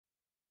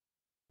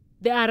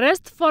The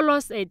arrest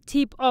follows a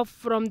tip-off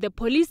from the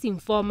police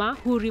informer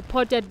who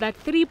reported that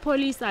 3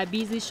 police are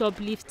busy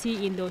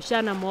shoplifting in the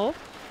Oshana Mall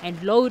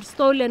and load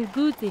stolen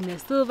goods in a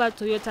silver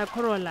Toyota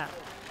Corolla.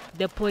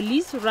 The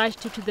police rushed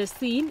to the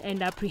scene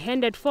and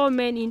apprehended 4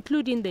 men,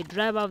 including the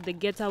driver of the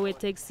getaway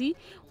taxi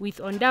with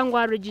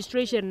Ondangwa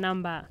registration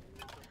number.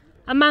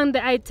 Among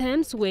the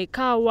items were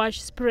car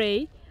wash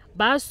spray,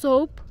 bar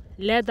soap,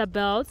 leather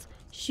belts,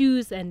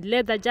 shoes and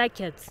leather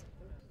jackets.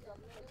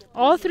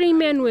 All 3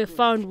 men were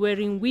found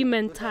wearing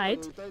women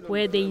tight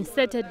where they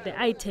inserted the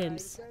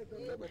items.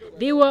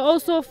 They were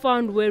also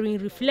found wearing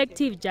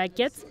reflective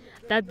jackets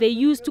that they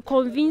used to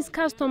convince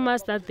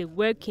customers that they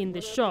work in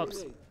the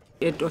shops.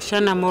 At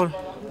Oshana Mall,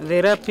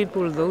 there are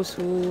people, those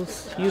who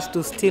used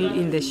to steal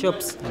in the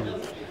shops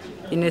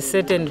in a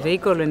certain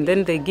vehicle, and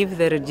then they give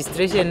the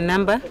registration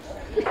number,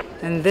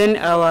 and then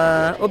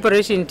our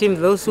operation team,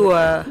 those who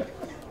are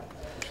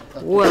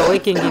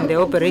working in the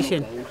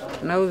operation,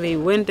 now they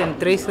went and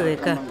traced the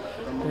car.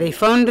 They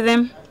found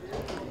them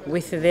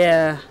with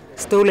their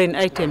stolen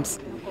items.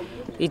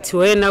 It's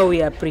where now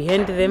we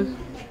apprehend them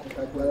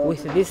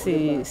with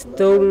these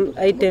stolen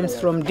items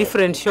from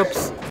different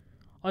shops.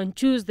 On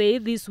Tuesday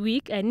this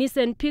week, a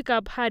Nissan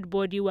pickup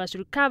hardbody was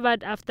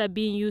recovered after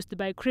being used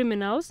by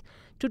criminals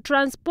to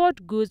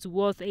transport goods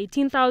worth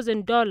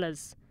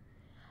 $18,000.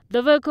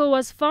 The vehicle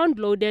was found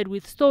loaded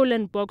with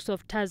stolen box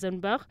of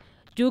Tazenberg,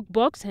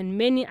 jukebox and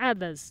many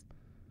others.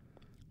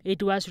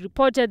 It was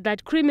reported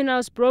that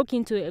criminals broke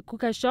into a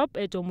cooker shop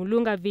at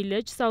Omulunga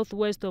village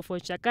southwest of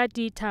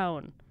Oshakati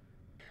town.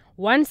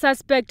 One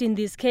suspect in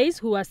this case,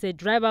 who was the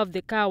driver of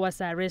the car, was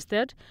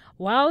arrested,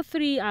 while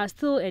 3 are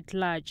still at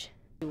large.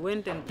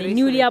 The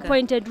newly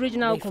appointed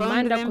Regional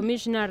Commander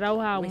Commissioner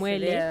Rauha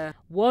Amwele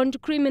warned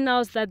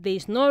criminals that there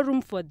is no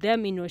room for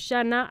them in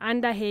Oshana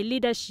under her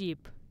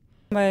leadership.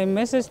 My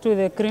message to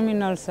the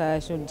criminals, I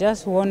should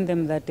just warn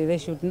them that they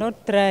should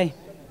not try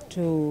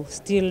to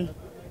steal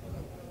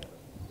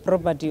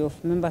property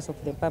of members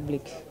of the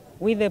public.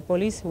 We, the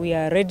police, we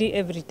are ready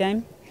every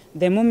time.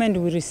 The moment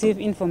we receive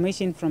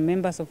information from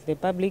members of the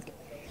public,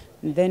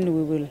 then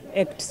we will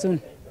act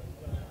soon.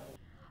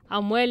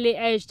 Amwele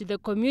urged the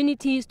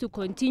communities to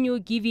continue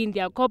giving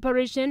their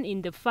cooperation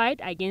in the fight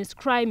against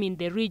crime in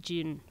the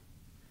region.